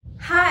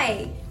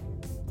Hi,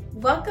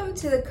 welcome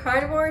to the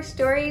Carnivore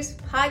Stories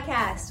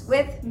podcast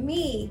with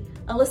me,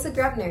 Alyssa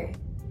Grubner.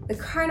 The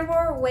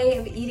carnivore way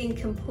of eating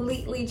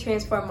completely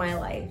transformed my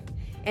life,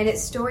 and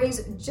it's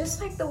stories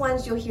just like the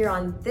ones you'll hear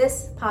on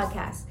this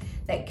podcast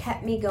that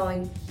kept me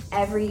going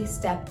every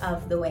step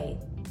of the way.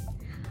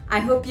 I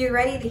hope you're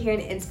ready to hear an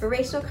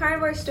inspirational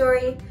carnivore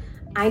story.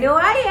 I know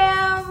I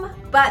am,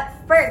 but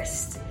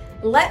first,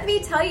 let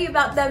me tell you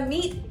about the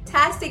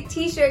Meat-tastic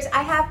t-shirts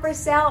I have for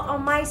sale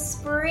on my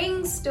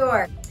spring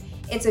store.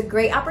 It's a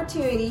great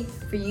opportunity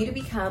for you to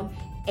become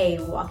a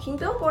walking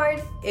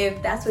billboard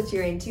if that's what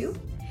you're into.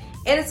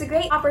 And it's a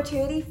great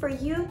opportunity for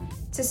you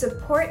to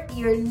support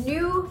your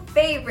new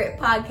favorite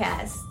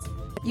podcast.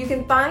 You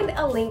can find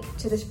a link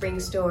to the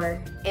spring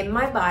store in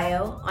my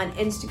bio on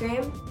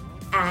Instagram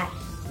at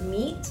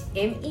Meat,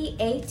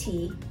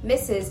 M-E-A-T,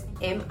 Mrs.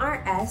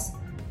 M-R-S,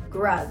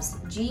 Grubs,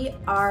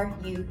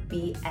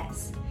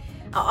 G-R-U-B-S.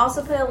 I'll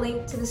also put a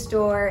link to the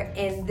store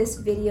in this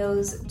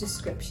video's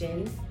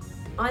description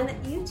on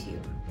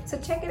YouTube. So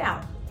check it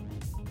out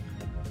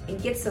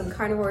and get some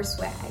carnivore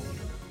swag.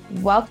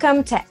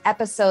 Welcome to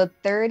episode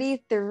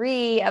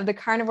 33 of the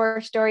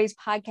Carnivore Stories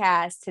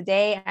podcast.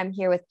 Today I'm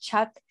here with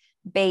Chuck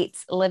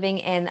Bates, living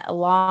in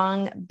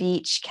Long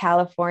Beach,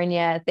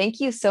 California. Thank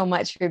you so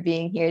much for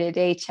being here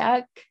today,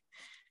 Chuck.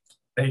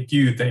 Thank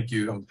you.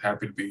 I'm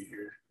happy to be here.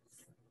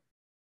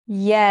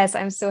 Yes,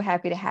 I'm so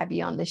happy to have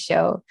you on the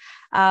show.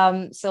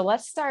 So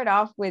let's start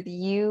off with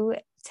you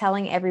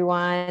telling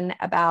everyone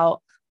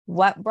about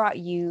what brought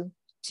you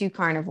to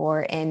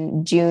carnivore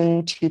in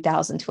June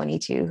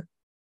 2022.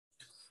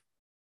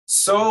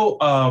 So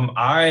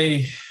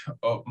my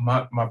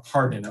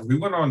partner, we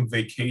went on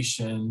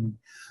vacation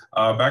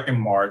back in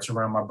March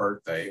around my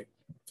birthday.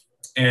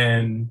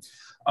 And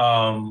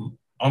on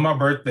my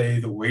birthday,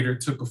 the waiter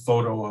took a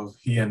photo of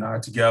he and I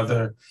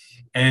together.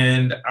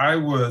 And I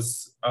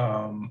looked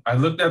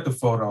at the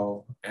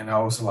photo and I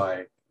was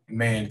like,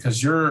 man,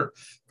 because your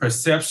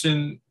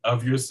perception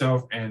of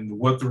yourself and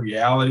what the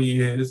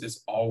reality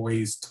is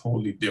always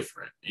totally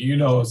different,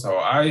 So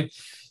I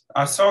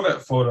saw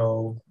that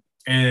photo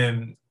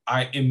and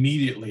I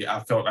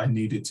felt I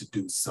needed to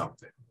do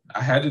something.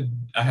 I had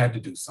to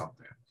do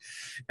something.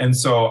 And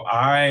so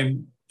I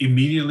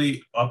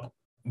immediately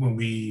when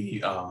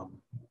we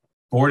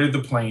boarded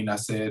the plane, I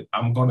said,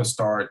 I'm going to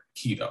start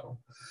keto.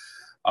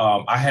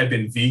 I had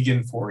been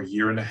vegan for a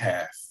year and a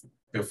half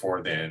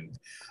before then.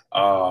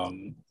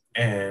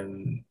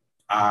 And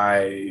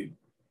I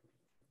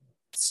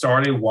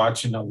started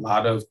watching a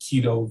lot of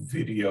keto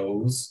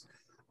videos.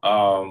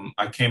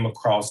 I came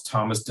across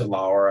Thomas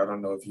DeLauer. I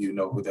don't know if you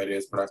know who that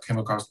is, but I came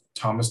across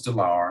Thomas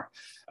DeLauer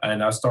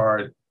and I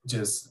started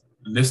just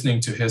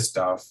listening to his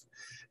stuff.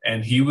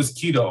 And he was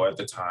keto at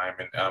the time.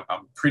 And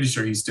I'm pretty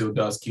sure he still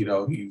does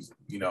keto.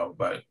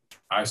 But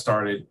I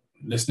started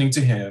listening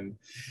to him.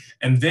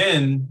 And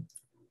then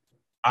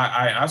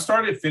I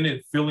started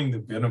feeling the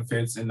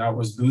benefits, and I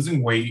was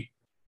losing weight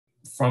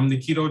from the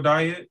keto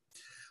diet,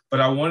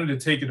 but I wanted to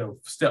take it a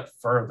step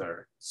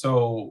further.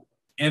 So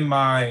in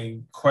my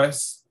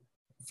quest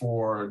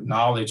for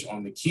knowledge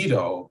on the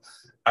keto,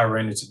 I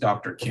ran into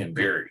Dr. Ken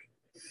Berry.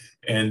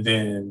 And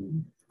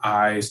then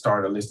I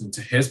started listening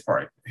to his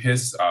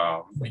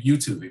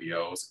YouTube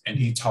videos, and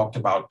he talked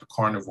about the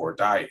carnivore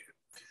diet.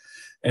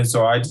 And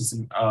so I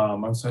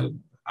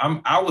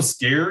was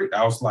scared.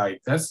 I was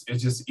like, it's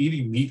just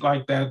eating meat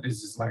like that.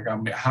 It's just like,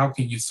 how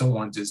can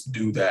someone just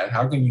do that?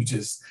 How can you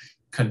just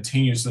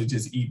continuously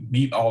just eat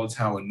meat all the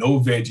time with no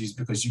veggies,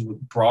 because you were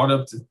brought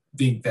up to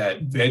think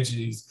that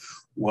veggies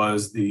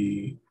was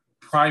the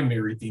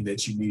primary thing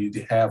that you needed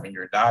to have in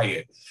your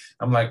diet.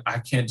 I'm like, I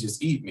can't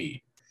just eat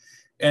meat.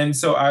 And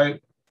so I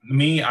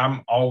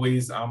want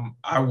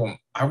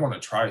to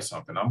try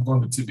something. I'm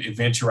going to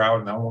venture out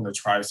and I want to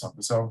try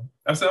something. So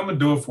I said, I'm going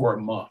to do it for a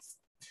month.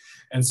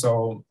 And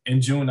so in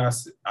June, I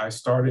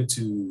started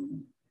to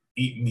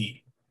eat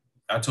meat.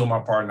 I told my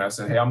partner, I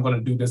said, hey, I'm going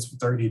to do this for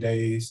 30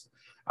 days.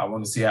 I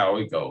want to see how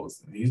it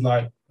goes. And he's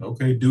like,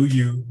 okay, do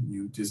you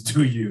just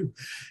do you.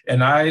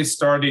 And I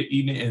started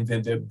eating it, and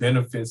then the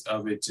benefits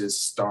of it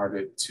just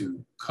started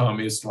to come.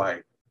 It's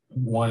like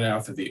one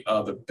after the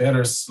other.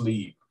 Better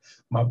sleep.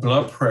 My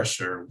blood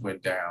pressure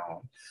went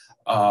down.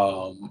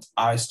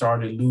 I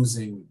started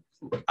losing,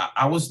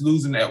 I was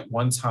losing at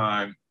one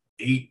time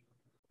 8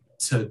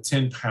 to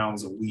 10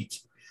 pounds a week.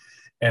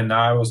 And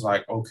I was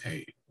like,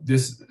 okay,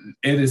 it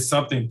is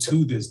something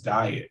to this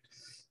diet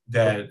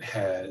that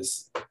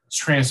has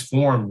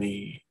transformed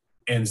me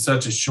in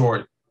such a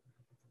short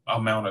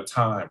amount of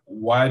time.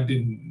 Why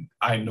didn't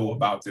I know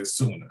about this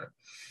sooner?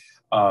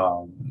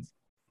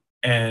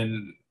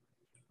 And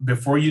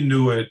before you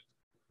knew it,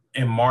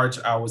 in March,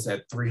 I was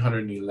at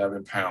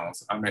 311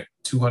 pounds. I'm at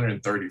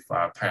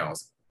 235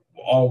 pounds,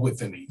 all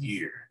within a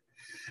year.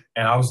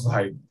 And I was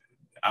like,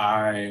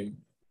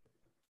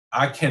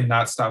 I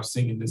cannot stop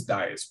singing this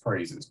diet's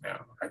praises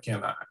now. I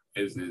cannot.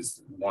 It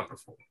is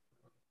wonderful.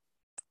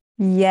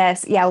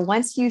 Yes. Yeah.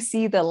 Once you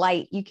see the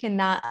light, you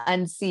cannot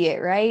unsee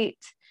it, right?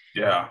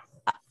 Yeah.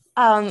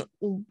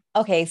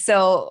 Okay.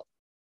 So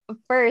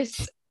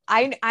first,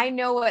 I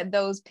know what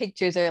those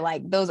pictures are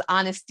like, those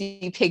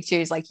honesty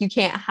pictures, like you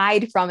can't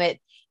hide from it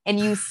and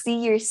you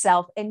see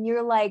yourself and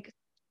you're like,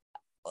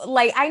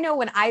 I know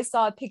when I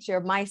saw a picture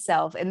of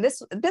myself, and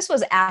this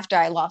was after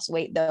I lost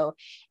weight though,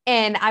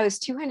 and I was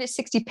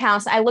 260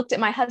 pounds. I looked at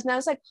my husband. I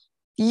was like,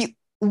 "You,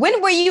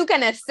 when were you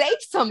gonna say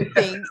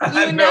something?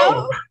 I You know.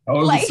 know, I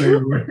was like, the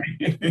same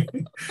way.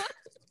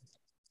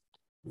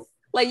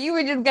 like you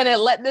were just gonna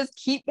let this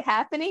keep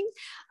happening?"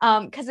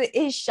 Because it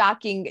is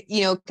shocking,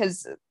 you know,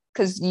 because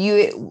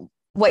you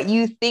what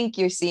you think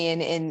you're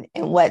seeing and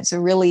what's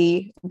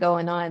really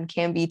going on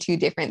can be two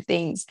different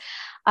things.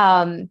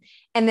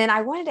 And then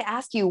I wanted to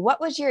ask you, what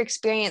was your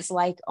experience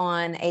like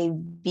on a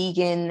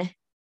vegan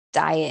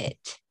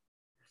diet?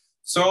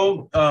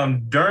 So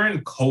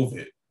during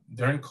COVID,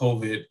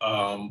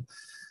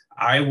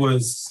 I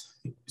was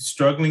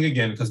struggling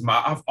again because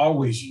I've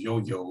always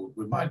yo-yoed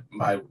with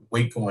my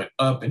weight going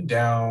up and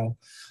down.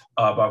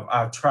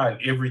 I've tried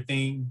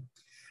everything,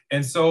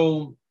 and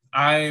so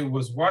I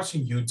was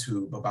watching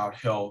YouTube about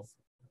health,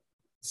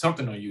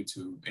 something on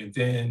YouTube, and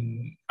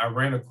then I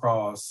ran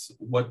across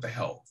What the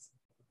Health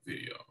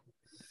video,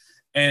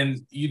 and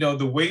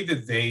the way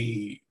that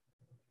they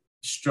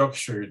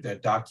structured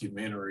that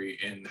documentary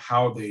and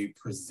how they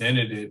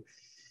presented it,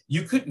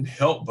 you couldn't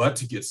help but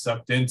to get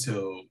sucked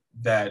into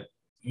that,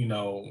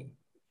 the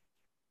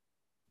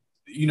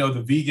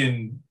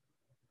vegan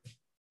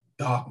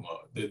dogma,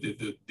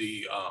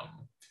 the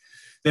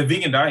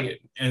vegan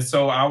diet. And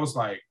so I was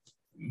like,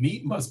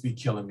 meat must be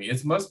killing me.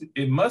 It must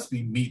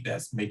be meat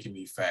that's making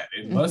me fat.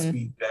 It must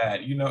be that,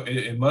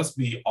 it must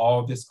be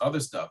all this other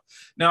stuff.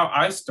 Now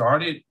I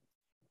started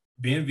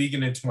being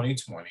vegan in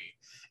 2020.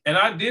 And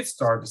I did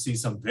start to see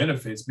some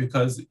benefits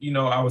because,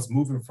 I was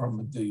moving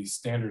from the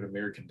standard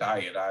American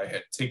diet. I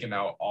had taken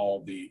out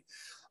all the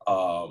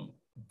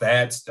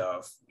bad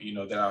stuff,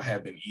 that I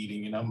have been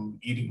eating, and I'm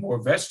eating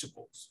more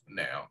vegetables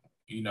now,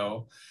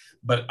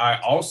 But I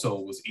also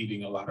was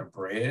eating a lot of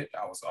bread.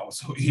 I was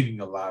also eating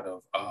a lot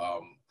of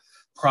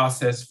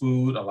processed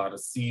food, a lot of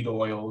seed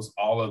oils,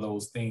 all of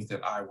those things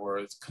that I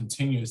was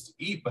continuous to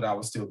eat, but I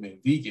was still being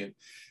vegan.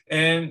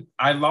 And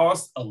I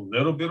lost a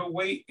little bit of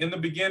weight in the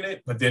beginning,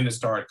 but then it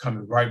started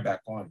coming right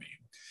back on me.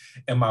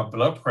 And my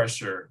blood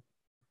pressure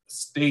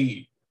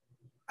stayed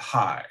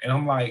high. And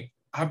I'm like,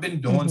 I've been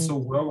doing so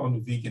well on the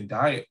vegan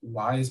diet.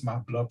 Why is my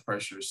blood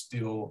pressure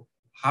still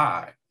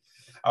high?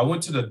 I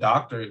went to the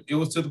doctor. It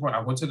was to the point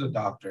I went to the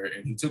doctor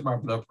and he took my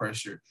blood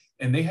pressure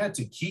and they had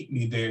to keep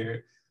me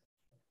there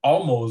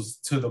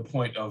almost to the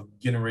point of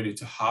getting ready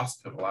to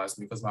hospitalize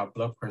me because my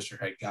blood pressure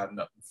had gotten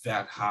up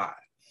that high.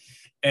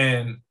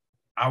 And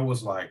I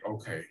was like,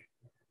 okay,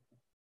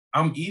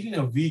 I'm eating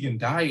a vegan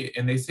diet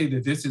and they say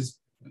that this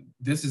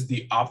is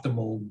the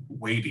optimal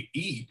way to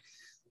eat.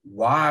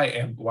 Why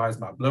is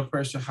my blood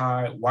pressure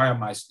high? Why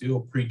am I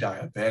still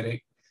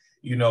pre-diabetic?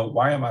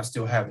 Why am I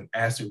still having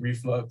acid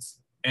reflux?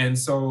 And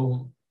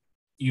so,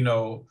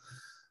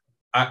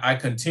 I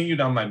continued.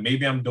 I'm like,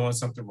 maybe I'm doing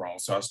something wrong.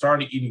 So I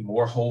started eating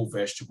more whole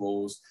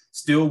vegetables,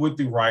 still with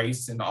the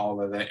rice and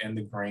all of that, and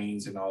the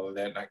grains and all of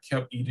that. And I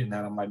kept eating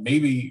that. I'm like,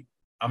 maybe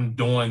I'm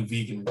doing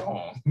vegan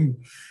wrong.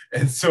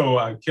 And so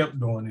I kept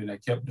doing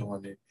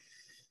it.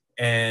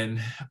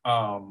 And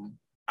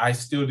I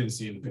still didn't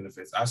see any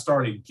benefits. I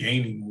started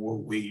gaining more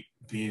weight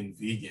being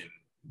vegan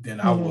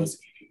than I was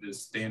eating the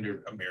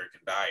standard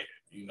American diet,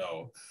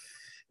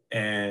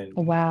 And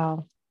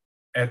wow.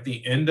 At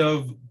the end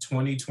of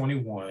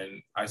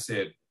 2021, I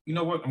said, you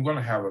know what? I'm going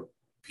to have a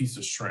piece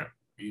of shrimp.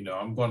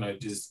 I'm going to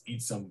just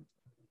eat some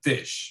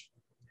fish.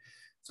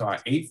 So I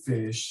ate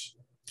fish.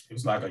 It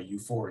was like a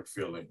euphoric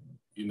feeling.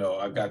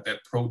 I got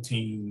that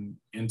protein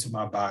into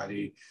my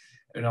body.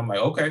 And I'm like,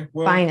 okay,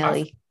 well,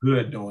 finally, I feel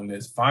good doing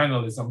this.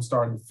 Finally, I'm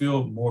starting to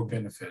feel more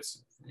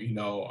benefits.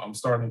 I'm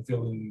starting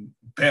feeling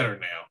better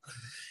now.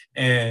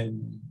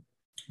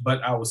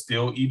 But I was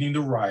still eating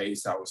the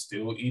rice. I was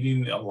still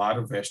eating a lot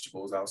of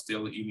vegetables. I was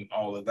still eating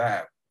all of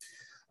that.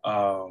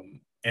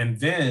 And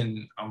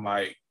then I'm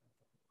like,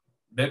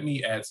 let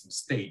me add some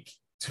steak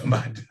to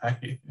my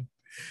diet.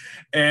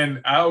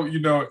 And I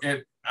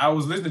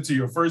was listening to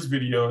your first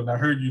video and I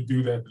heard you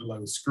do that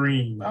like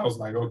scream. I was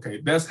like,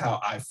 okay, that's how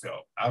I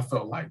felt. I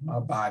felt like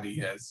my body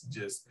has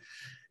just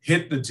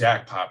hit the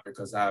jackpot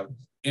because I've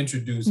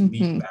introduced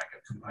meat back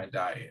into my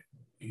diet,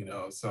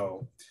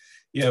 so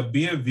yeah,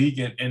 being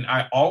vegan, and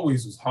I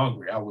always was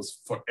hungry. I was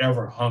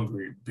forever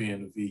hungry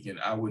being a vegan.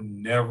 I would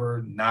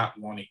never not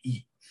want to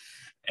eat.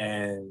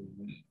 And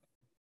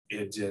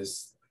it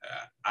just,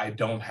 I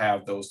don't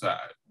have those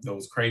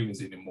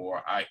cravings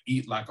anymore. I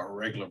eat like a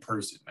regular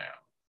person now.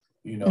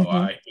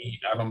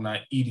 I'm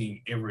not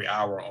eating every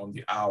hour on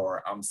the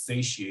hour. I'm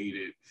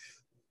satiated.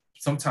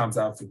 Sometimes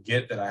I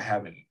forget that I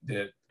haven't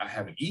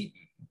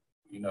eaten,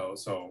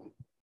 so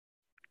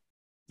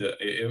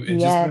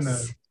it's just been a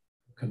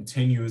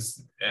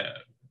continuous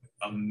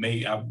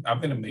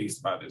I've been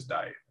amazed by this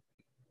diet.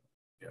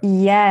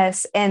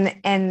 Yes.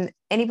 And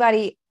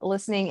anybody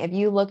listening, if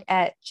you look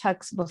at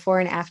Chuck's before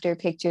and after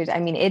pictures, I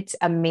mean, it's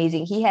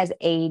amazing. He has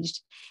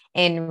aged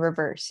in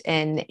reverse.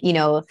 And,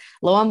 lo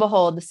and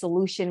behold, the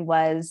solution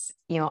was,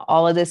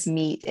 all of this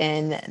meat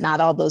and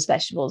not all those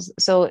vegetables.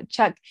 So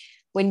Chuck,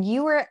 when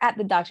you were at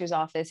the doctor's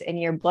office and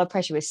your blood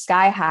pressure was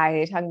sky high,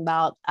 you're talking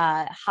about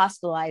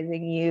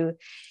hospitalizing you.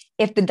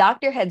 If the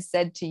doctor had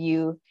said to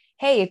you,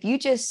 hey, if you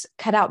just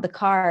cut out the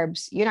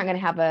carbs, you're not going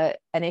to have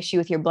an issue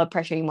with your blood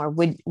pressure anymore.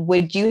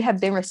 Would you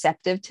have been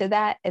receptive to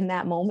that in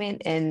that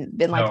moment and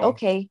been like, No.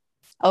 okay.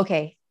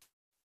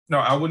 No,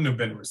 I wouldn't have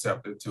been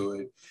receptive to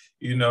it.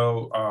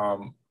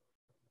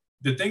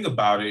 The thing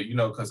about it,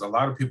 because a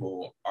lot of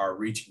people are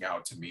reaching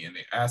out to me and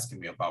they're asking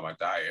me about my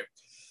diet.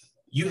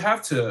 You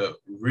have to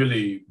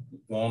really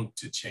want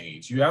to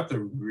change. You have to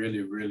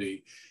really,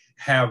 really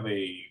have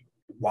a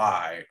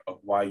why of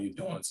why you're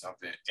doing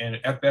something. And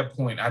at that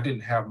point, I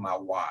didn't have my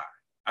why.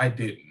 I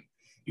didn't.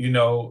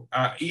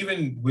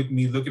 Even with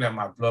me looking at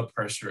my blood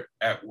pressure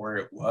at where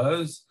it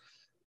was,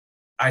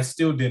 I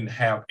still didn't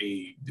have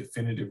a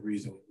definitive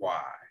reason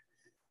why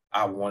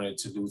I wanted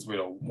to lose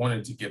weight or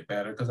wanted to get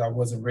better, because I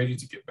wasn't ready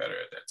to get better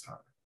at that time.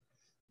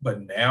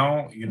 But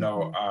now,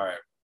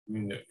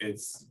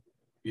 it's,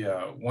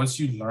 once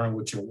you learn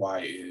what your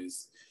why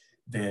is,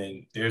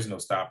 then there's no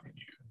stopping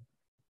you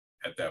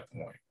at that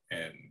point.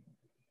 And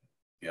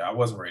I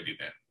wasn't ready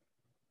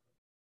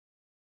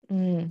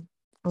then.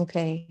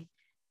 Okay.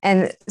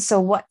 And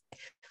so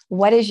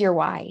what is your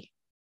why?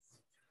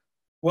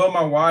 Well,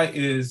 my why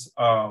is,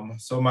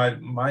 so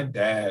my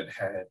dad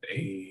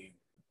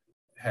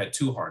had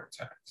 2 heart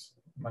attacks.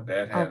 My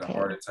dad had a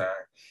heart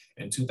attack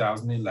in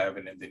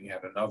 2011, and then he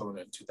had another one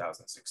in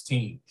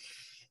 2016.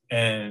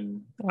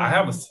 And I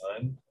have a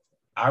son.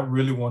 I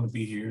really want to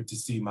be here to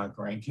see my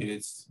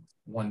grandkids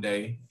one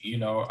day.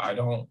 I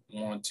don't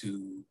want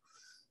to,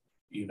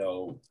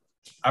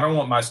 I don't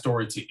want my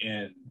story to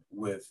end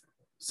with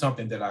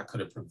something that I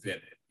could have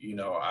prevented.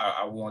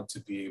 I want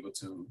to be able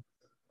to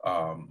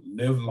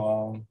live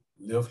long,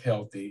 live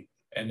healthy,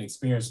 and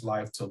experience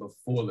life to the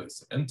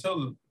fullest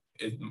until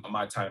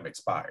my time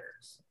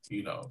expires,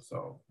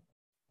 so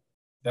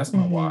that's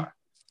my why.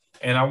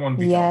 And I want to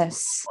be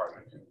yes.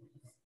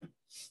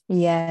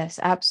 Yes,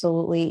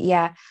 absolutely.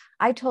 Yeah,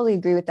 I totally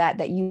agree with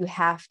that you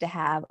have to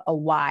have a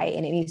why,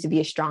 and it needs to be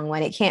a strong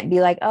one. It can't be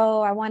like,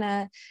 oh, I want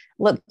to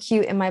look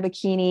cute in my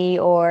bikini,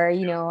 or,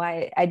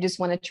 I just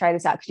want to try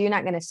this out, because you're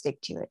not going to stick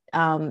to it,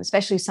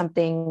 especially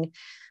something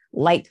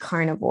like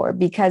carnivore,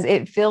 because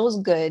it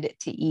feels good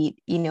to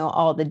eat,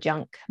 all the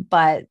junk.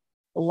 But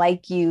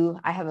like you,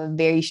 I have a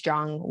very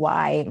strong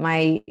why.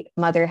 My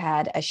mother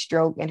had a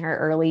stroke in her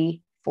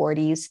early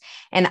 40s,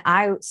 and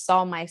I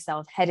saw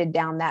myself headed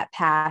down that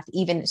path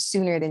even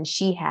sooner than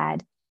she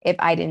had if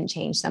I didn't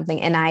change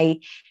something. And I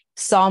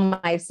saw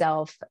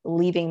myself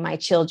leaving my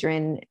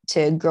children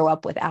to grow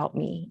up without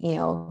me,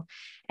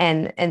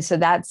 and so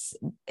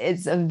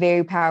it's a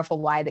very powerful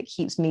why that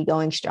keeps me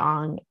going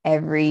strong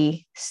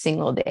every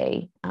single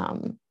day,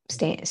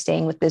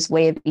 staying with this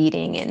way of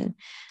eating and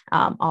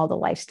all the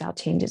lifestyle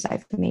changes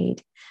I've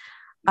made.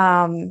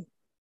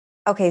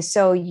 Okay,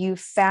 so you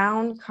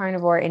found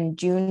carnivore in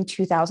June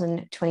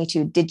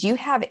 2022. Did you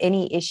have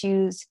any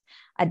issues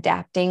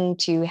adapting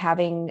to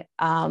having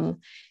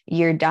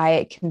your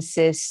diet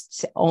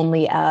consist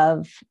only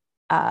of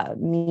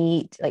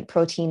meat, like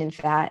protein and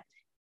fat?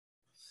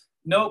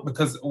 No,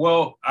 because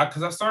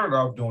I started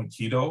off doing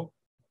keto,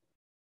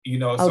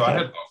 so I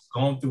had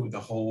gone through the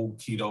whole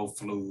keto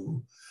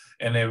flu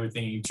and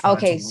everything.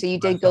 Okay, so you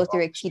did go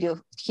through a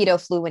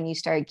keto flu when you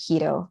started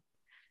keto.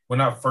 When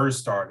I first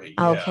started,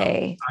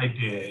 okay, I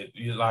did.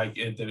 Like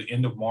at the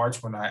end of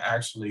March, when I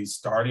actually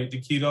started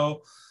the keto,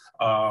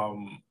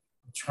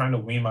 trying to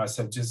wean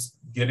myself,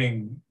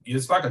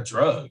 it's like a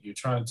drug. You're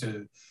trying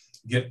to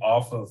get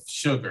off of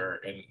sugar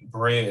and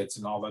breads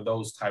and all of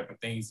those type of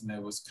things. And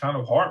it was kind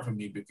of hard for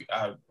me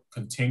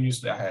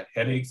because I had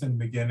headaches in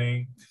the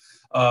beginning,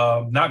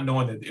 not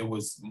knowing that it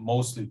was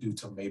mostly due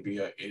to maybe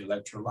an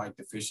electrolyte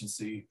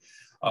deficiency.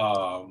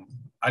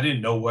 I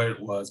didn't know what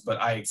it was,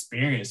 but I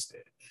experienced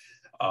it.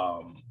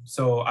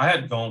 So I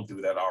had gone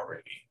through that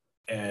already.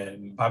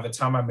 And by the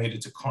time I made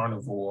it to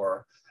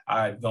carnivore,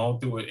 I had gone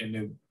through it,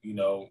 and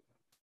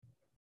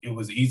it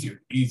was easier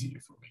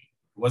for me.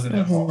 It wasn't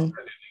that hard. I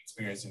didn't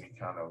experience any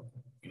kind of,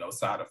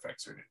 side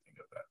effects or anything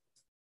of that,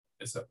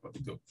 except for the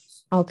good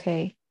ones.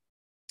 Okay.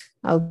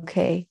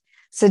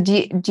 So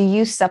do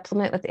you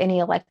supplement with any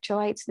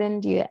electrolytes then?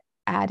 Do you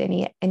add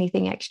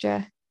anything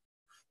extra?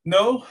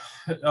 No.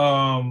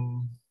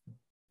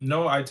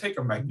 No, I take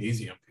a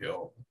magnesium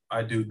pill.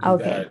 I do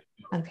that.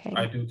 Okay.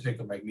 I do take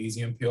a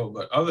magnesium pill,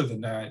 but other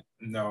than that,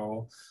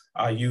 no.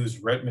 I use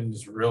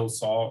Redmond's Real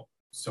Salt,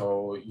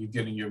 so you're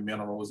getting your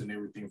minerals and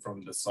everything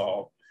from the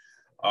salt.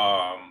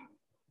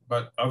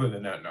 But other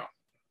than that, no.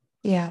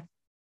 Yeah.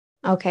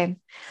 Okay.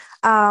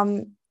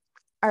 All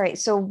right.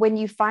 So when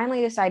you finally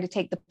decide to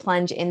take the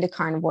plunge into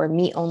carnivore,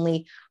 meat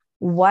only,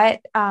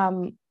 what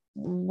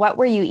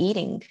were you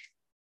eating?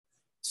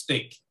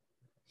 Steak.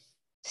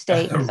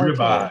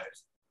 Ribeye.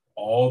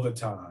 All the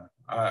time.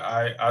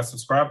 I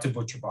subscribe to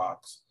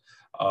ButcherBox,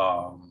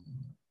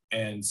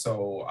 and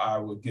so I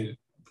would get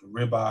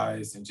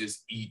ribeyes and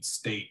just eat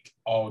steak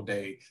all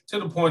day, to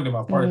the point that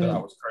my partner thought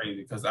I was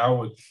crazy, because I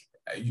would,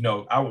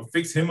 I would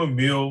fix him a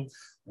meal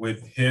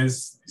with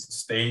his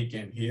steak,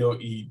 and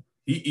he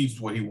eats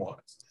what he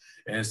wants.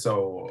 And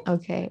so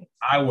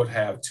I would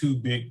have 2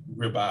 big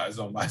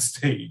ribeyes on my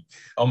steak,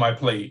 on my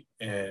plate,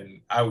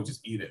 and I would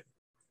just eat it.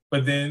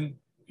 But then,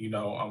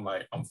 I'm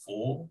like, I'm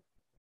full.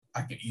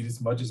 I can eat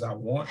as much as I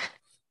want.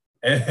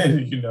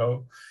 And,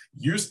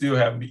 you're still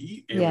having to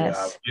eat every hour,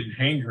 I'm getting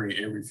hangry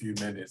every few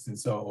minutes. And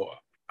so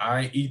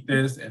I eat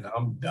this and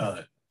I'm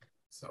done.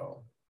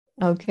 So.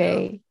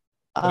 Okay.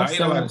 But awesome. I eat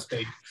a lot of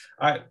steak.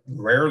 I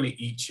rarely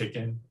eat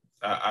chicken.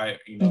 I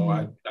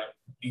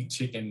eat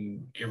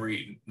chicken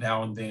every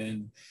now and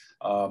then.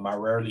 I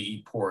rarely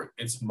eat pork.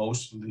 It's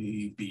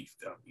mostly beef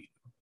that I'm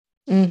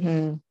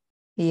eating.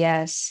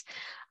 Yes.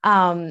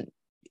 How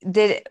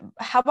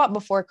about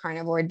before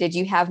carnivore? Did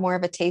you have more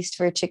of a taste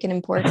for chicken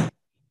and pork?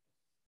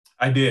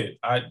 I did.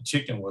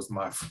 Chicken was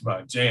my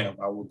jam.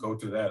 I would go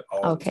through that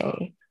all the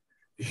time.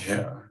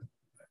 Yeah.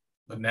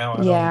 But now I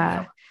don't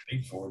have a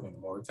taste for it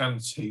anymore. It's time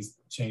to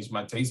change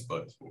my taste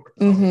buds for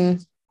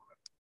it.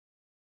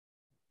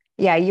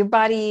 Yeah, your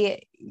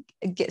body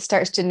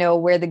starts to know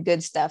where the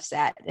good stuff's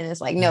at, and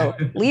it's like, no,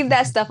 leave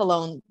that stuff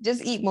alone.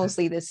 Just eat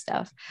mostly this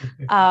stuff.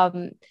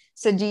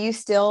 So do you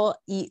still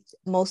eat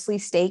mostly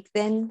steak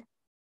then?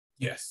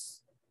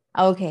 Yes.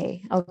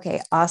 Okay.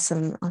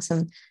 Awesome.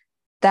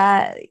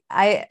 That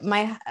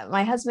my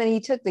husband,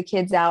 he took the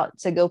kids out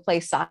to go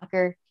play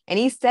soccer, and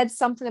he said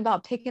something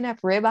about picking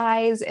up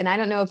ribeyes, and I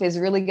don't know if it's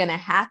really going to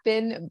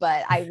happen,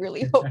 but I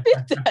really hope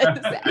it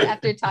does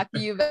after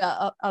talking to you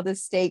about all the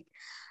steak.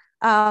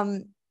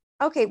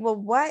 Okay, well,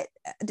 what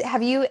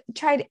have you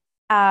tried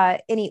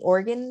any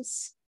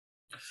organs?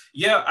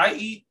 Yeah, I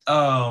eat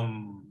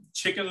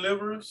chicken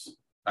livers.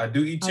 I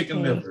do eat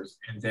chicken livers,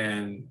 and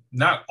then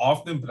not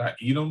often, but I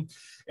eat them.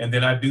 And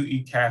then I do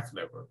eat calf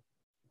liver.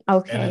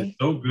 Okay. And it's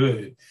so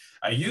good.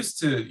 I used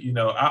to,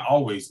 I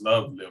always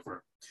loved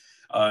liver.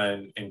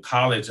 In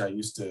college, I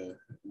used to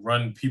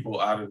run people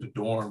out of the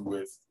dorm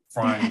with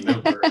frying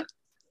liver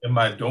in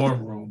my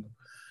dorm room.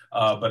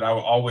 But I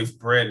would always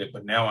bread it,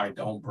 but now I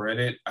don't bread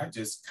it. I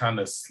just kind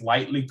of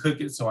slightly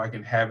cook it so I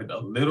can have it a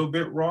little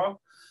bit raw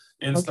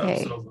and stuff.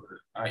 So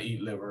I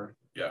eat liver.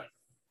 Yeah.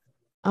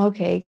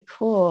 Okay,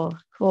 cool.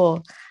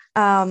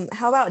 How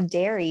about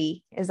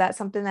dairy? Is that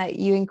something that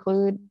you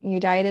include in your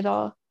diet at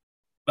all?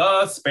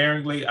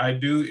 Sparingly. I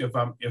do.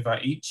 If I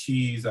eat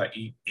cheese, I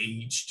eat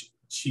aged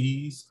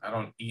cheese. I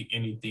don't eat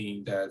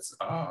anything that's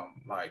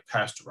like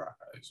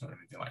pasteurized or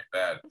anything like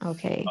that.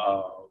 Okay.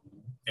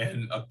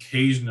 And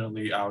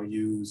occasionally I'll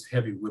use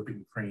heavy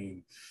whipping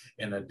cream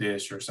in a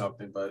dish or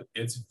something, but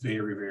it's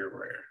very, very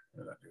rare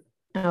that I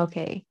do.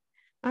 Okay.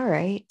 All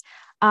right.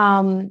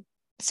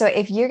 So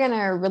if you're going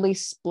to really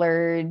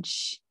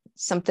splurge,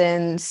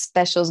 something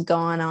special's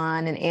going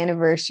on, an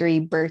anniversary,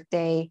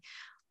 birthday,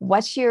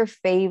 what's your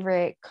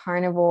favorite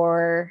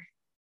carnivore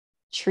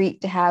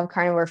treat to have,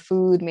 carnivore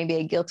food, maybe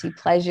a guilty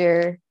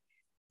pleasure?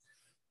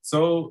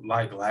 So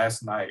like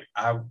last night,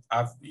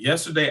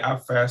 yesterday I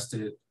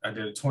fasted. I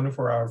did a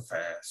 24-hour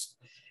fast,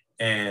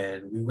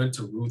 and we went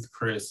to Ruth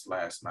Chris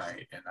last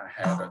night, and I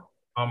had a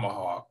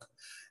tomahawk.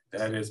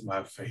 That is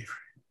my favorite.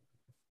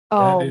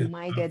 Oh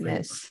my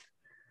goodness. Favorite.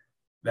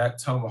 That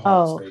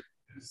tomahawk steak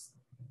is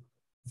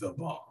the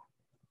bomb.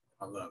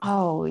 I love it.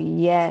 Oh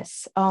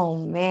yes. Oh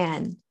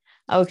man.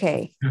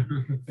 Okay.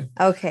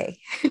 Okay.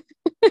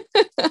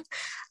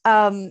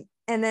 And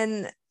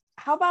then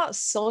how about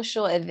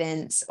social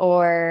events,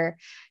 or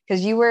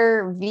because you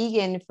were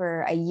vegan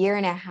for a year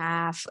and a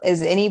half,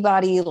 is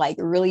anybody like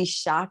really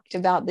shocked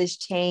about this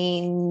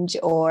change,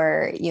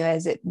 or,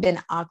 has it been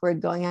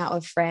awkward going out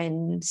with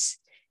friends,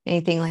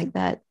 anything like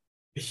that?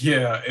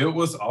 Yeah, it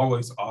was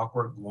always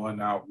awkward going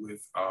out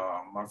with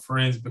my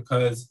friends,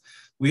 because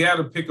we had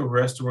to pick a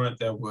restaurant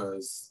that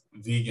was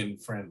vegan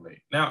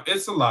friendly. Now,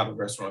 it's a lot of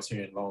restaurants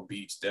here in Long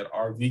Beach that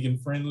are vegan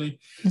friendly,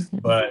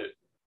 but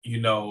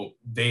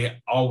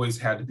they always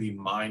had to be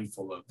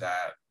mindful of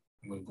that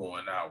when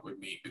going out with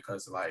me,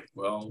 because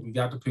we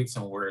got to pick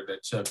somewhere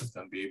that Chuck is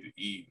going to be able to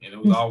eat. And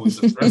it was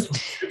always a stressful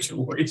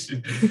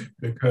situation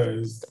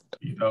because,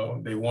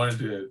 they wanted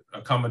to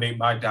accommodate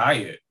my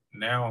diet.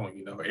 Now,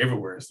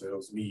 everywhere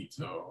sells meat.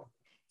 So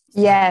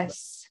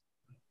yes.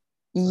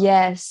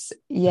 Now,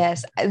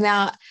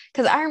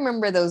 because I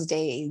remember those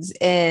days,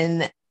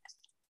 and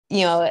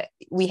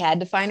we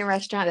had to find a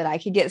restaurant that I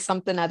could get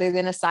something other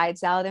than a side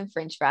salad and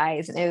French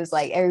fries. And it was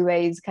like,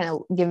 everybody's kind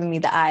of giving me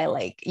the eye,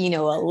 like,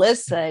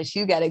 Alyssa,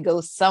 you got to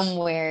go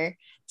somewhere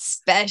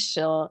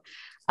special.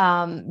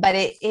 But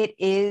it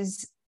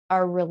is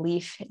a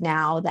relief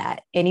now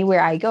that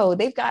anywhere I go,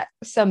 they've got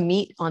some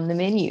meat on the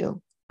menu.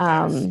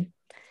 Yes.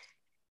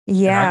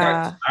 Yeah. And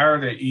I got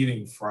tired of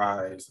eating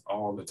fries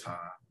all the time,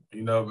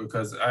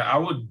 because I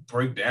would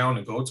break down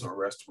and go to a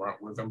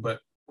restaurant with them, but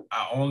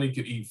I only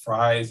could eat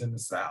fries and a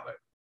salad.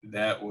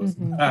 That was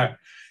not,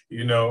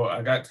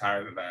 I got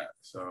tired of that.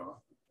 So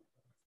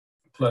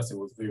plus it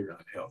was very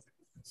unhealthy.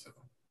 So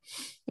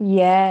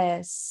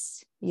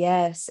yes.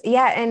 Yes.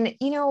 Yeah. And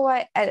you know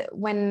what?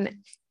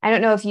 When I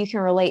don't know if you can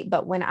relate,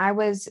 but when I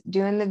was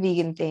doing the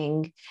vegan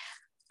thing,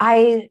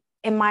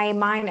 in my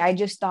mind, I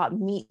just thought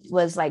meat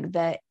was like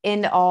the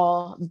end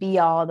all be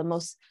all, the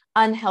most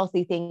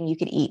unhealthy thing you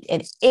could eat.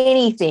 And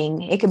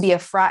anything, it could be a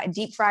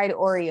deep fried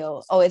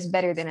Oreo. Oh, it's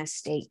better than a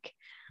steak.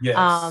 Yes.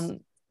 Um,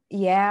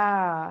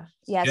 yeah.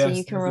 Yeah. So Yes,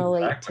 you can that's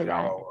relate exactly to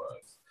how that. it was.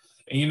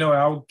 And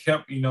I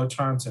kept,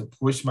 trying to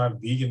push my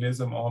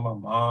veganism on my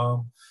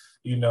mom,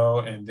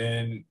 and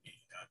then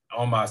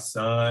on my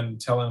son,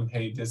 telling him,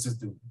 hey, this is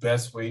the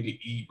best way to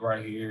eat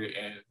right here.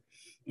 And,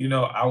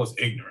 I was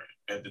ignorant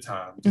at the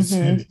time. Just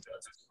Hmm.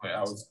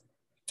 I was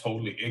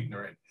totally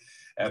ignorant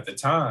at the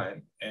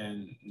time.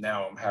 And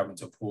now I'm having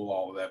to pull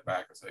all of that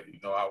back and say,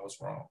 I was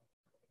wrong.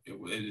 It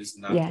is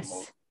not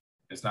Yes.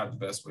 it's not the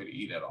best way to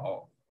eat at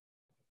all.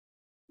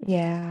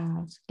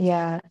 Yeah.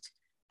 Yeah.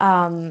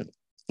 Um,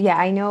 yeah,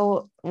 I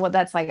know what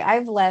that's like.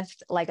 I've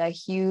left like a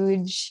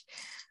huge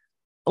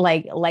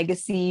like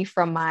legacy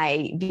from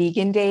my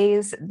vegan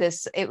days.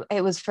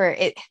 It was for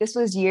it this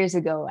was years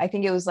ago. I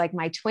think it was like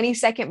my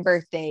 22nd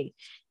birthday.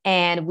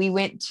 And we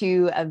went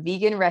to a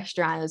vegan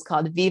restaurant. It was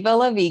called Viva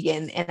La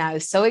Vegan. And I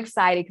was so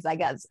excited because I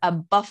got a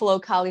buffalo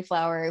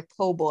cauliflower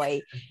po'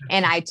 boy.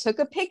 And I took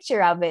a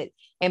picture of it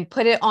and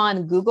put it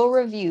on Google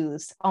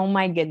reviews. Oh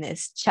my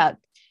goodness, Chuck.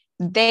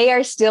 They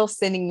are still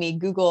sending me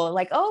Google,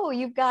 like, oh,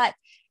 you've got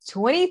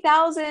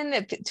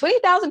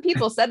 20,000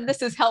 people said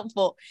this is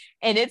helpful.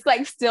 And it's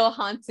like still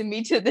haunting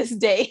me to this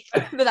day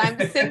that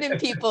I'm sending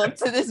people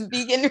to this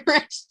vegan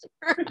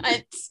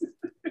restaurant.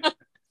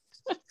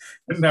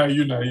 Now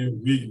you're not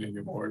even vegan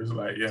anymore. It's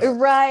like, yeah.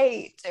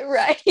 Right,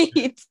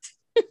 right.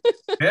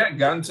 That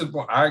gotten to the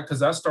point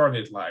because I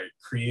started like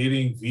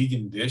creating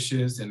vegan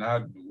dishes and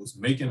I was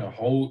making a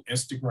whole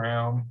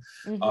Instagram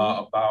Mm-hmm.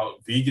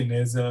 about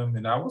veganism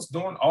and I was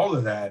doing all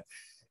of that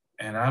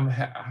and I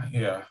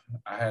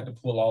had to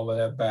pull all of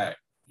that back,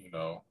 and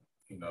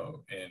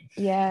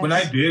when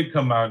I Yes. did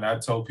come out and I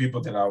told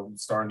people that I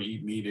was starting to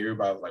eat meat,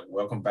 everybody was like,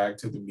 welcome back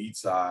to the meat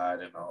side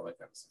and all that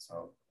kind of stuff.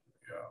 So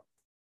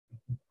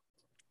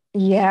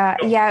Yeah,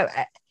 yeah.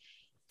 yeah.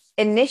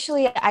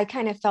 Initially I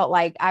kind of felt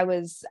like I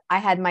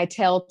had my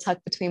tail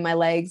tucked between my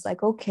legs,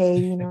 like,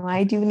 okay,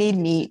 I do need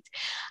meat.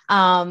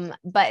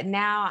 But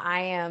now I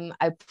am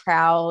a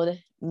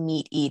proud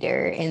meat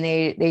eater, and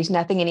there's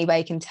nothing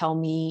anybody can tell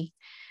me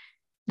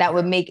that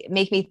would Yeah.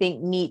 make me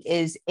think meat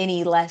is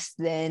any less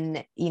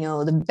than,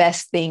 the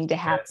best thing to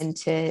Yes. happen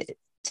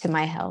to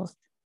my health.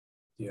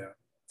 Yeah.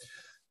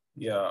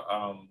 Yeah.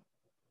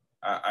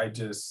 I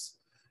just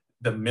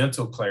the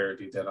mental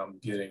clarity that I'm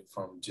getting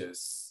from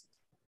just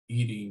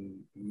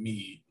eating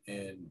meat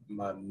and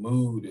my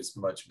mood is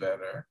much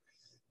better.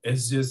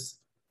 It's just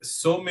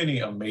so many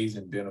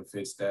amazing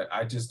benefits that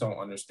I just don't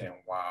understand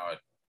why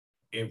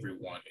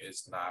everyone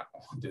is not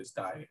on this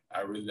diet.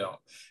 I really don't.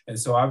 And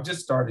so I've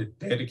just started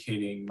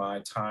dedicating my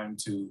time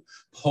to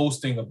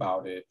posting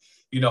about it.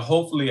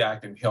 Hopefully I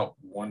can help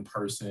one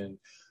person,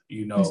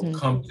 Mhm.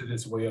 come to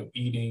this way of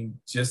eating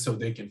just so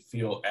they can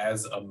feel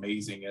as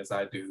amazing as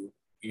I do.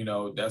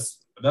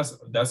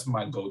 That's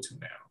my go-to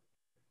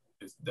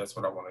now. That's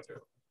what I want to do.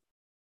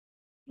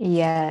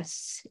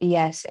 Yes,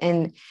 yes.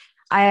 And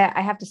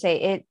I have to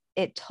say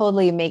it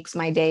totally makes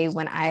my day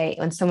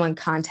when someone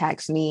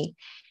contacts me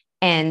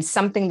and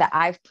something that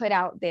I've put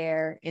out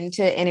there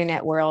into the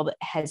internet world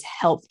has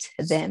helped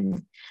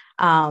them.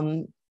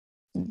 Um,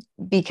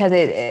 because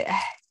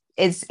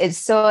it's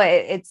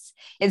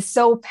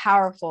so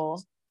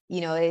powerful.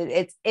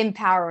 It's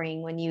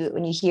empowering when you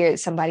hear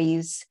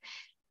somebody's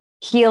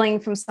healing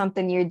from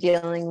something you're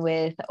dealing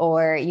with,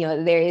 or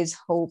there is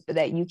hope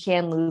that you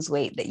can lose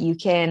weight, that you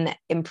can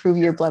improve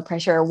your blood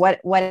pressure, or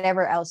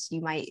whatever else you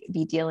might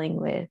be dealing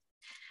with.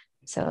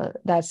 So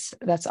that's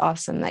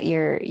awesome that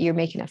you're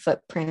making a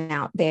footprint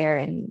out there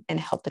and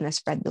helping us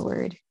spread the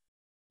word.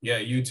 Yeah,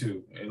 you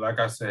too. And like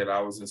I said, I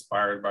was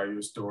inspired by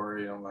your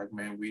story. I'm like,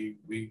 man, we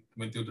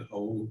went through the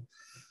whole.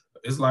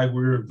 It's like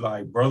we're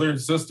like brother and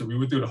sister. We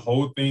went through the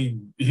whole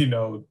thing,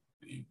 the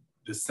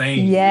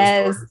same. Your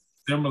story Yes. is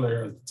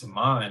similar to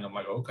mine. I'm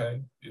like,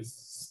 okay,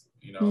 it's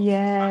I had to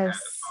Yes.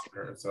 talk to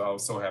her. So I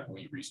was so happy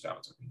when you reached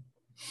out to me.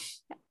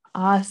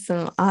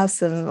 Awesome.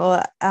 Awesome.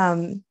 Well,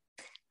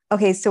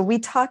 okay, so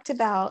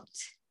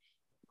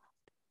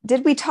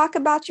did we talk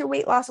about your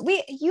weight loss?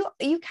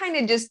 You kind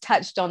of just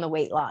touched on the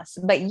weight loss,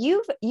 but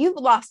you've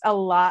lost a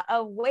lot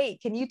of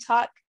weight. Can you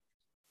talk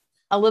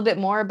a little bit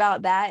more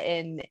about that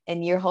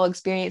and your whole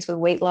experience with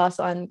weight loss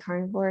on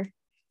carnivore?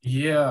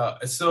 Yeah.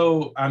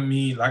 So I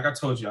mean, like I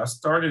told you, I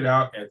started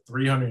out at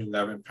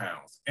 311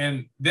 pounds.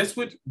 And this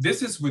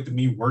is with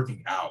me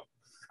working out.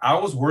 I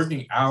was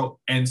working out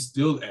and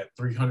still at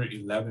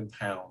 311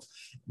 pounds,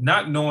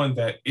 not knowing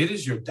that it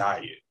is your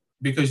diet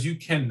because you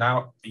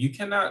cannot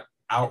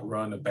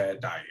outrun a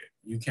bad diet.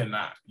 You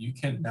cannot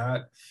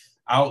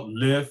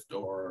outlift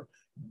or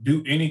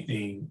do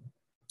anything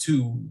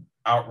to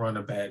outrun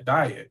a bad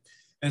diet.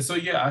 And so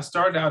yeah, I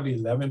started out at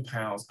 11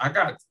 pounds. I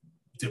got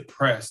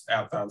depressed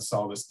after I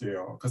saw the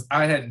scale because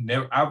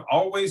I've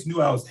always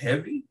knew I was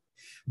heavy,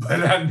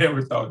 but I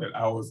never thought that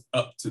I was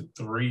up to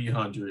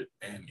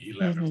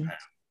 311 pounds.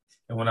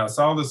 And when I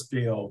saw the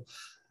scale,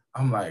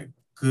 I'm like,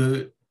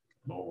 good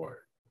Lord,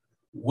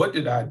 what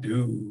did I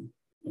do?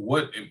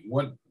 What,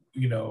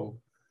 you know,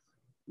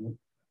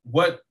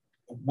 what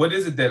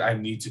is it that I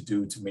need to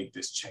do to make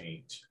this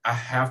change? I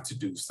have to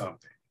do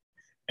something.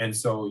 And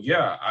so,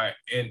 yeah,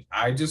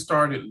 I just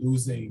started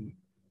losing,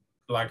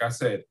 like I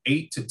said,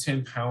 8 to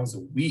 10 pounds a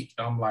week.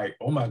 I'm like,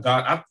 oh my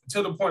God,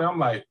 to the point I'm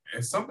like,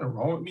 is something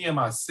wrong with me? Am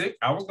I sick?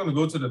 I was going to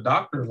go to the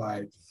doctor.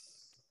 Like,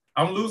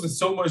 I'm losing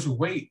so much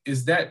weight.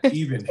 Is that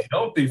even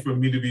healthy for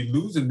me to be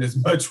losing this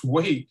much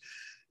weight?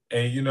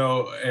 And, you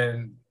know,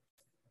 and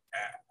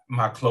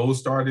my clothes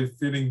started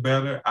fitting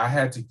better. I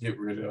had to get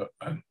rid of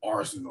an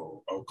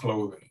arsenal of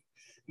clothing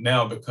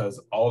now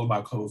because all of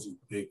my clothes are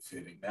big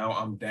fitting. Now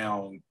I'm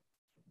down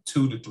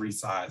 2 to 3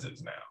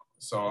 sizes now.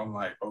 So I'm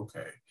like,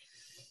 okay,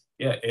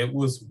 yeah, it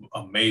was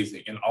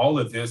amazing. And all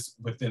of this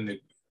within the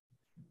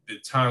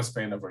time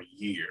span of a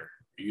year,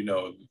 you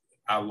know,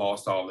 I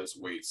lost all this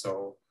weight.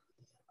 So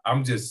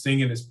I'm just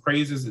singing his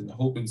praises and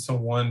hoping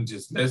someone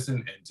just listen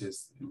and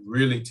just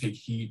really take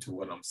heed to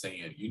what I'm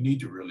saying. You need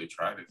to really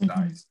try this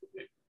diet.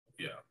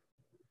 Yeah.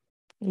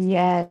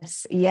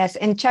 Yes, yes.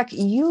 And Chuck,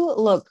 you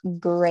look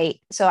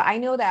great. So I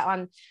know that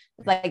on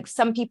like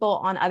some people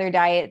on other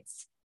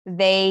diets,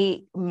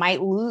 they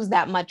might lose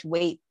that much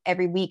weight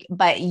every week,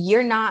 but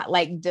you're not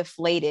like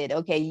deflated.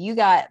 Okay. You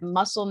got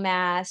muscle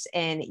mass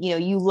and, you know,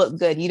 you look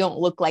good. You don't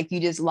look like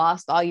you just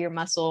lost all your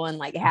muscle and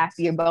like half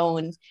your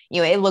bone.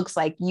 You know, it looks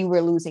like you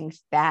were losing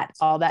fat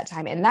all that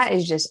time. And that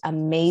is just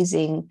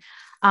amazing.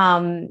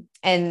 And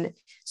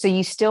so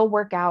you still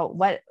work out.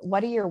 What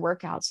do your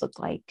workouts look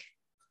like?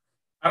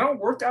 I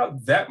don't work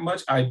out that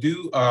much. I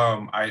do.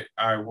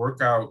 I work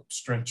out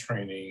strength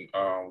training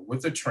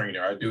with a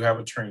trainer. I do have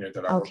a trainer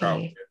that I work out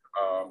with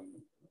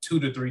 2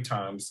 to 3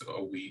 times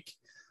a week.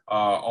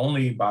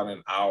 Only about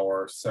an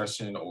hour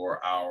session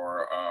or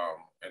hour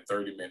and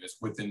 30 minutes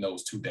within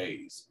those 2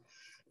 days.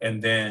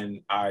 And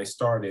then I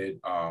started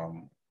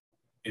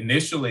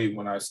initially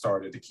when I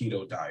started the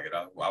keto diet.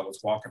 I was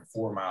walking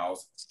 4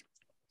 miles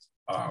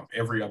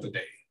every other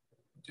day.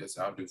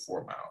 I'll do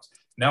 4 miles.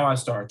 Now I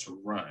start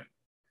to run.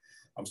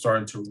 I'm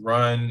starting to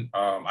run.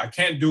 I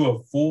can't do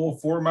a full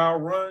 4-mile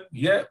run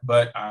yet,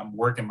 but I'm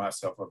working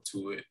myself up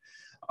to it.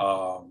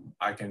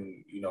 I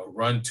can, you know,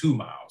 run 2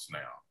 miles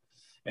now,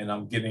 and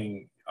I'm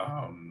getting,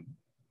 I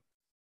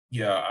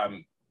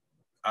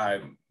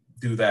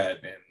do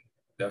that, and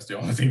that's the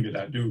only thing that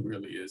I do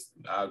really is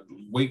I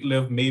weight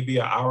lift maybe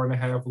an hour and a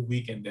half a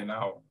week, and then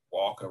I'll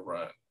walk or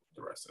run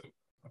the rest of it.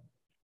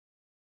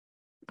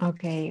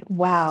 Okay.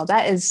 Wow.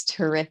 That is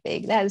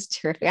terrific. That is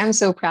terrific. I'm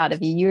so proud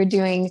of you. You're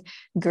doing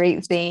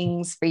great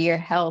things for your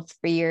health,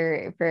 for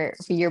your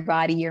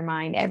body, your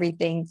mind,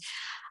 everything.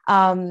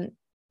 What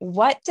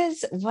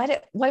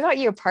about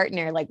your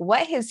partner? Like,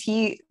 what has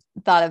he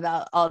thought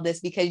about all this?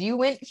 Because you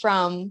went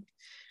from,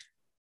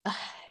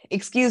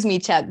 excuse me,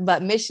 Chuck,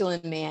 but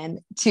Michelin man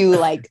to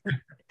like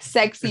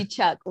sexy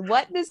Chuck.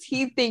 What does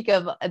he think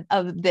of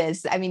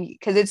this? I mean,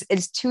 because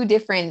it's two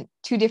different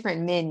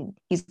men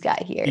he's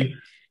got here. Yeah.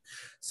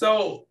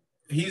 So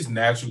he's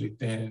naturally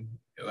thin,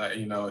 like,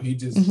 you know, he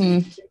just,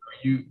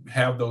 you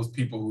have those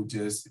people who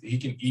he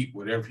can eat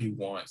whatever he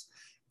wants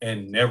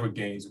and never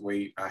gains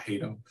weight. I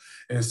hate him.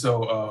 And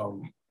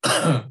so,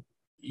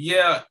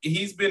 yeah,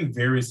 he's been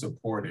very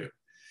supportive.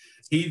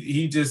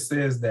 He just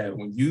says that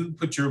when you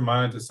put your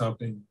mind to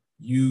something,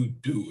 you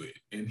do it.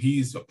 And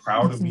he's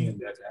proud of me in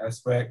that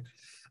aspect.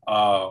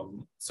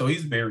 So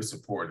he's very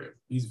supportive.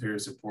 He's very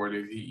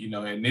supportive. He, you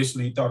know,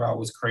 initially he thought I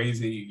was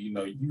crazy. You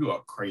know, you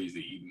are crazy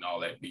eating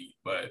all that meat,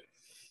 but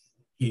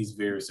he's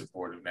very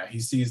supportive now. He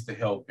sees the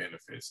health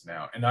benefits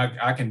now. And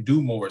I can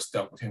do more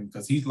stuff with him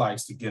because he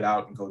likes to get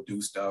out and go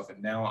do stuff.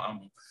 And now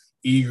I'm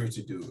eager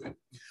to do it.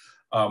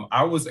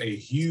 I was a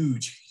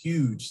huge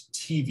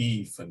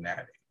TV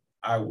fanatic.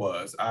 I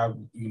would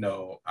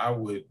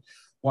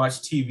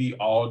watch TV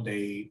all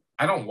day.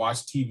 I don't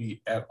watch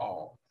TV at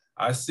all.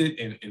 I sit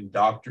and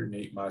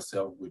indoctrinate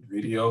myself with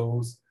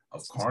videos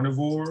of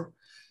carnivore,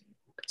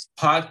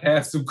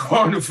 podcasts of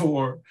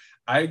carnivore.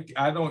 I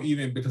don't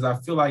even, because I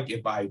feel like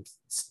if I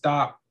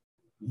stop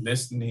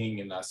listening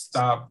and I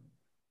stop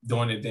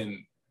doing it,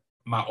 then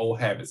my old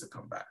habits will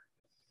come back.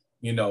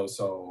 You know,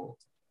 so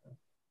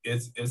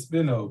it's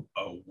been a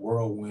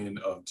whirlwind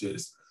of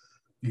just,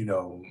 you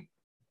know,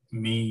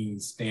 me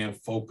staying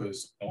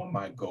focused on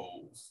my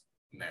goals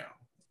now.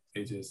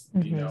 It just,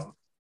 you know,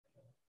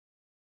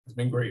 it's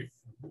been great.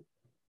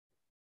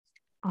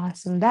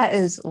 Awesome. That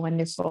is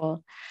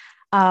wonderful.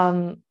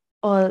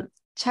 Well,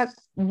 Chuck,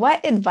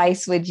 what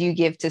advice would you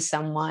give to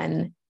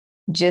someone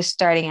just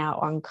starting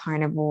out on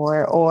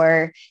carnivore?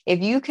 Or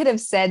if you could have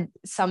said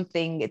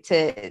something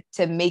to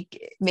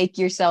make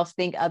yourself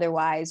think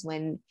otherwise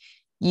when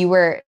you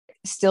were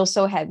still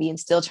so heavy and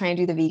still trying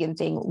to do the vegan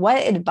thing,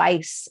 what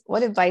advice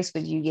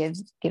would you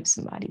give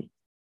somebody?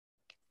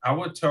 I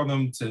would tell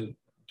them to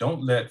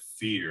don't let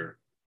fear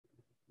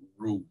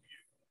rule you.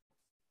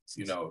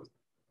 You know,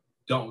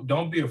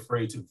 don't be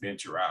afraid to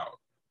venture out.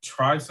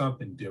 try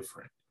something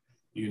different,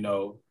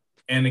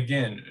 and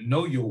again,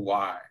 know your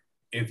why.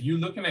 If you're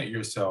looking at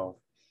yourself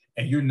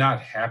and you're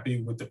not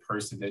happy with the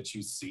person that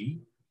you see,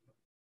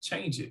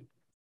 change it.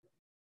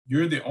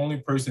 You're the only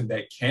person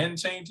that can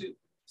change it,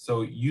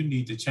 so you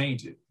need to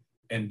change it.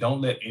 And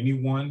don't let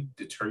anyone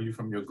deter you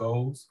from your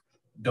goals.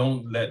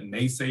 Don't let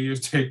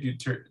naysayers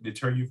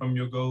deter you from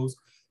your goals.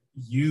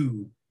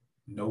 You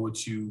know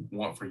what you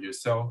want for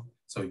yourself,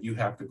 so you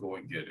have to go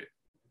and get it.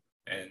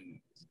 And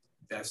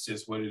that's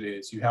just what it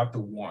is. You have to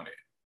want it.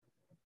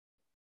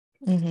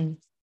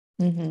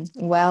 Mm-hmm.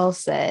 Mm-hmm. Well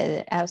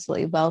said.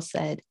 Absolutely well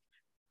said.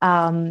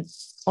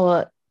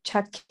 Well,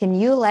 Chuck, can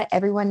you let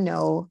everyone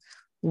know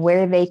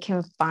where they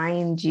can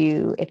find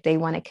you if they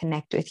want to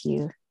connect with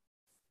you?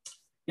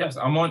 Yes,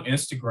 I'm on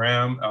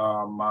Instagram.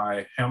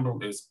 My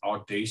handle is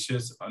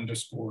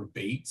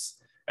audacious_Bates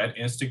at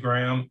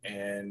Instagram.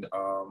 And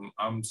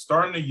I'm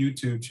starting a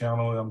YouTube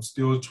channel. I'm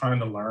still trying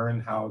to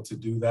learn how to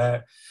do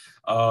that.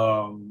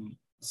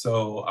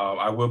 So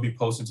I will be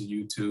posting to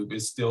YouTube.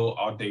 It's still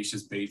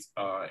Audacious Bates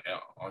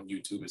on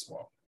YouTube as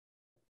well.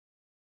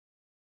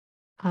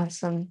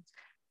 Awesome.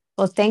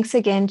 Well, thanks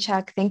again,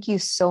 Chuck. Thank you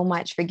so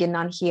much for getting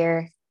on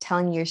here,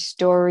 telling your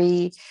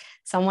story.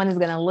 Someone is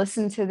going to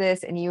listen to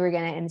this and you are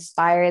going to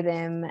inspire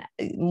them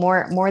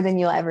more than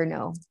you'll ever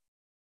know.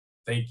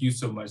 Thank you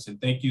so much. And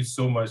thank you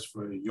so much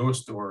for your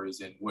stories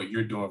and what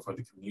you're doing for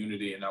the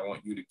community. And I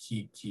want you to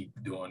keep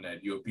doing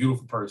that. You're a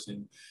beautiful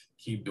person.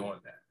 Keep doing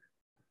that.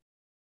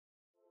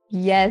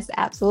 Yes,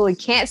 absolutely.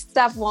 Can't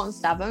stop, won't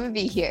stop. I'm going to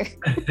be here.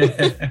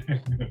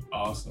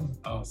 Awesome.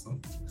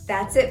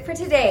 That's it for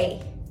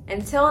today.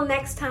 Until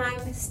next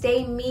time,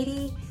 stay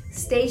meaty,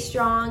 stay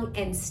strong,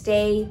 and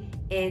stay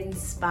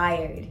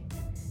inspired.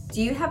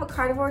 Do you have a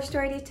carnivore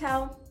story to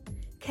tell?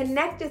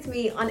 Connect with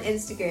me on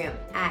Instagram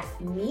at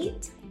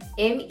meat,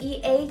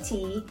 MEAT,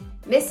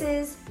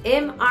 Mrs.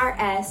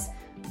 MRS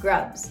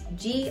Grubbs,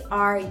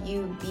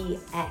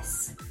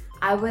 GRUBS.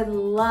 I would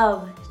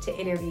love to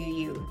interview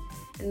you.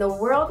 And the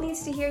world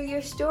needs to hear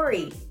your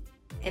story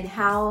and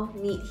how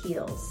meat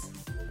heals.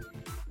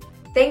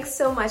 Thanks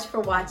so much for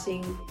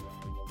watching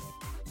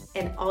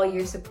and all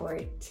your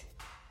support.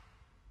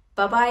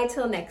 Bye-bye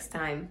till next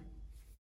time.